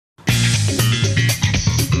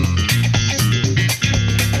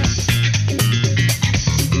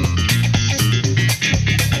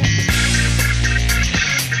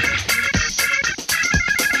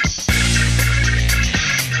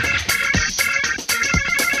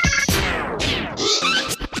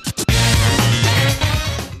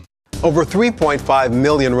Over 3.5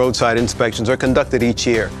 million roadside inspections are conducted each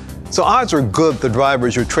year, so odds are good the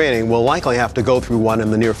drivers you're training will likely have to go through one in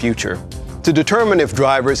the near future. To determine if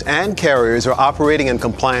drivers and carriers are operating in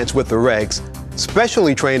compliance with the regs,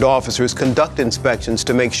 specially trained officers conduct inspections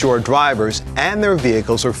to make sure drivers and their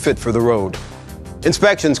vehicles are fit for the road.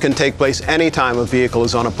 Inspections can take place anytime a vehicle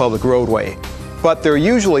is on a public roadway, but they're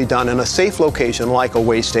usually done in a safe location like a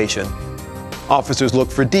weigh station. Officers look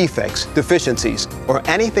for defects, deficiencies, or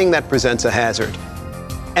anything that presents a hazard.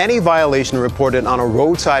 Any violation reported on a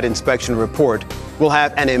roadside inspection report will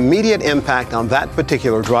have an immediate impact on that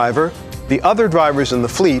particular driver, the other drivers in the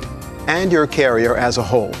fleet, and your carrier as a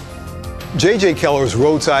whole. J.J. Keller's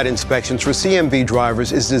roadside inspections for CMV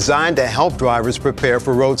drivers is designed to help drivers prepare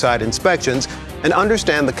for roadside inspections and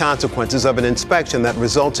understand the consequences of an inspection that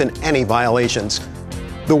results in any violations.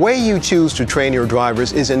 The way you choose to train your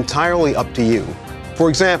drivers is entirely up to you. For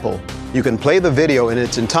example, you can play the video in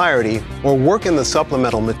its entirety or work in the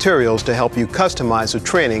supplemental materials to help you customize the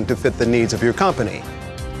training to fit the needs of your company.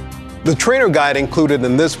 The trainer guide included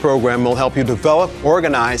in this program will help you develop,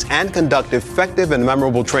 organize, and conduct effective and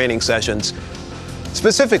memorable training sessions.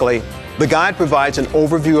 Specifically, the guide provides an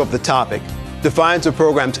overview of the topic, defines the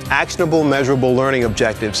program's actionable, measurable learning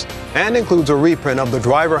objectives, and includes a reprint of the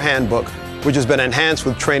driver handbook, which has been enhanced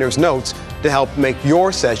with trainer's notes to help make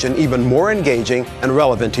your session even more engaging and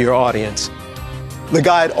relevant to your audience. The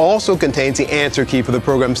guide also contains the answer key for the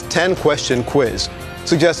program's 10-question quiz,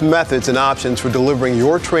 suggests methods and options for delivering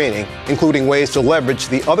your training, including ways to leverage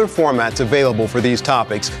the other formats available for these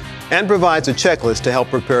topics, and provides a checklist to help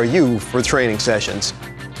prepare you for training sessions.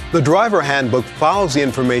 The driver handbook follows the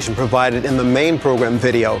information provided in the main program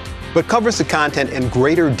video, but covers the content in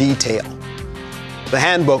greater detail. The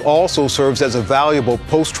handbook also serves as a valuable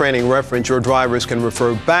post-training reference your drivers can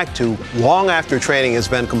refer back to long after training has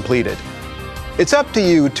been completed. It's up to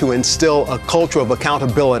you to instill a culture of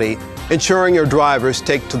accountability, ensuring your drivers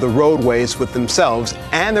take to the roadways with themselves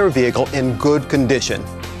and their vehicle in good condition.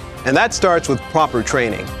 And that starts with proper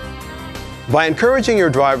training. By encouraging your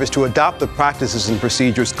drivers to adopt the practices and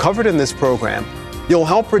procedures covered in this program, you'll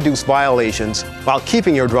help reduce violations while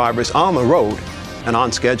keeping your drivers on the road and on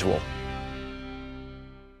schedule.